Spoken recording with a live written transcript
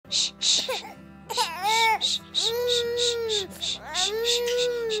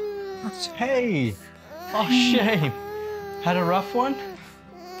Hey! Oh, shame. Had a rough one?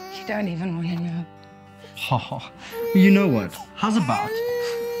 You don't even want to know. Oh, you know what? How's about?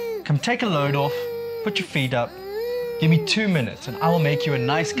 Come take a load off, put your feet up, give me 2 minutes and I will make you a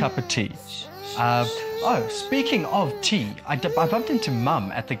nice cup of tea. Oh, speaking of tea, I bumped into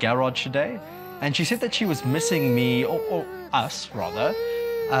Mum at the garage today and she said that she was missing me, or us rather.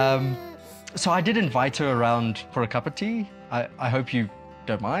 So I did invite her around for a cup of tea. I hope you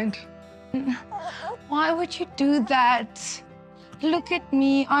don't mind. Why would you do that? Look at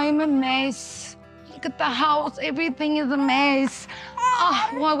me, I'm a mess. Look at the house, everything is a mess. Oh,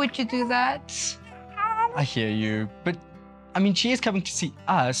 why would you do that? I hear you, but I mean, she is coming to see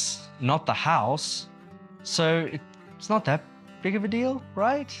us, not the house. So it's not that big of a deal,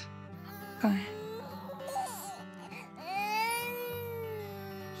 right? Okay.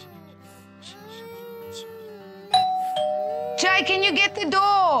 Jay, can you get the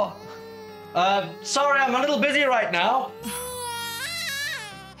door? Sorry, I'm a little busy right now.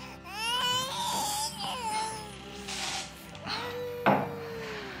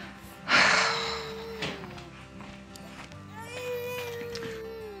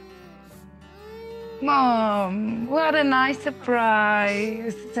 Mom, what a nice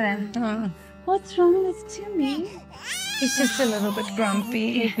surprise. What's wrong with Timmy? He's just a little bit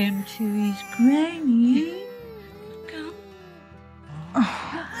grumpy. Take him to his granny. Come.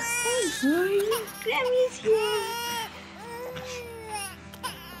 Hey, boy, Grammy's here.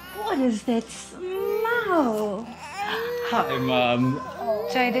 What is that smell? Hi, Mum.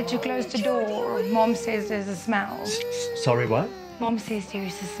 Jay, did you close the door? Mom says there's a smell. Sorry, what? Mom says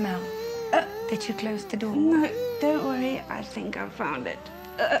there's a smell. Did you close the door? No, don't worry. I think I found it.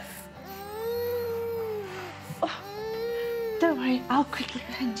 Don't worry. I'll quickly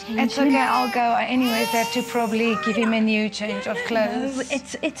go and change It's him. okay, I'll go. I anyways have to probably give him a new change of clothes. No,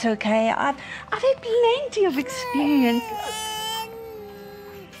 it's okay. I've had plenty of experience.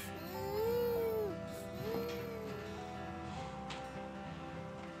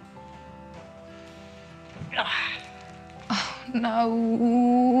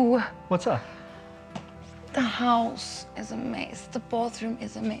 No. What's up? The house is a mess. The bathroom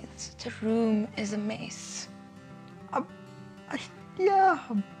is a mess. The room is a mess. Yeah,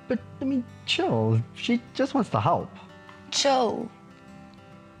 but I mean, chill. She just wants to help. Chill.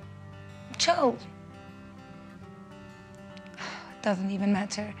 Chill. Doesn't even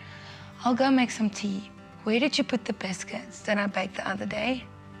matter. I'll go make some tea. Where did you put the biscuits that I baked the other day?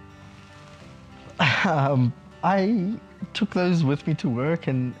 I took those with me to work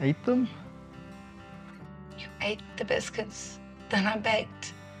and ate them. You ate the biscuits that I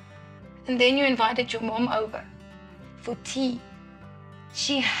baked. And then you invited your mom over for tea.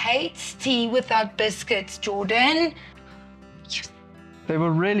 She hates tea without biscuits, Jordan. They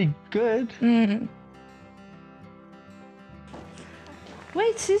were really good.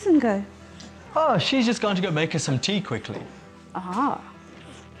 Where'd Susan go? Oh, she's just going to go make us some tea quickly. Ah,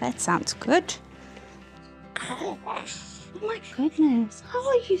 that sounds good. Oh my goodness, how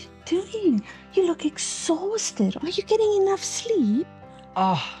are you doing? You look exhausted. Are you getting enough sleep?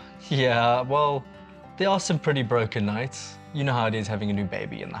 Oh, yeah, well, there are some pretty broken nights. You know how it is having a new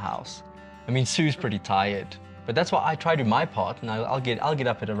baby in the house. I mean, Sue's pretty tired, but that's why I try to do my part, and I'll get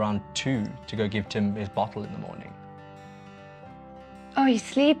up at around 2 to go give Tim his bottle in the morning. Oh, he's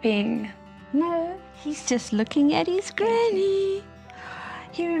sleeping. No, he's just looking at his granny.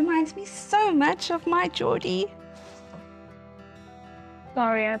 He reminds me so much of my Geordie.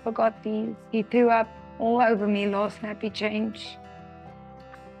 Sorry, I forgot these. He threw up all over me last nappy change.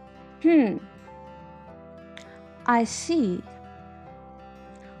 I see.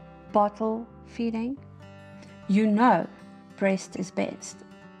 Bottle feeding. You know breast is best.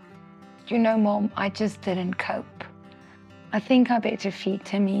 You know, Mom, I just didn't cope. I think I better feed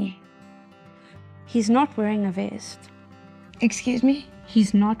Timmy. He's not wearing a vest. Excuse me?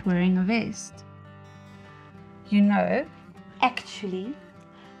 He's not wearing a vest. You know, actually,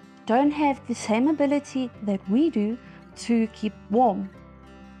 don't have the same ability that we do to keep warm.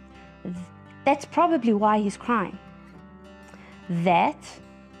 That's probably why he's crying. That,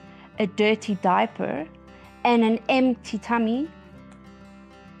 a dirty diaper, and an empty tummy.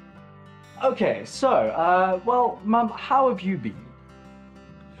 Okay, so, well, Mum, how have you been?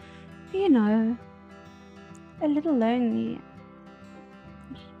 You know, a little lonely.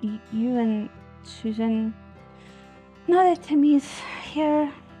 You and Susan, now that Timmy's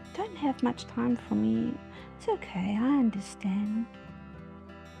here, don't have much time for me. It's okay, I understand.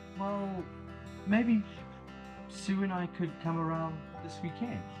 Well, maybe Sue and I could come around this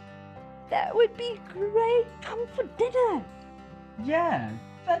weekend? That would be great. Come for dinner. Yeah,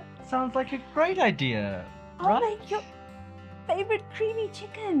 that sounds like a great idea. I'll right? make your favorite creamy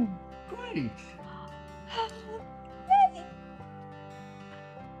chicken. Great. Yay.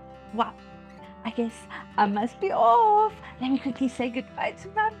 Wow. I guess I must be off. Let me quickly say goodbye to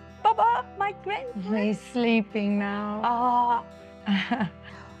my Baba, my grandson. He's sleeping now. Ah,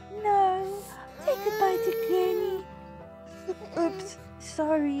 no. Say goodbye to Granny. Oops,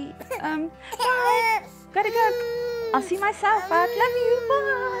 sorry. Bye. Gotta go. I'll see myself out. Love you.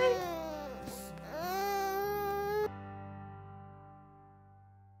 Bye.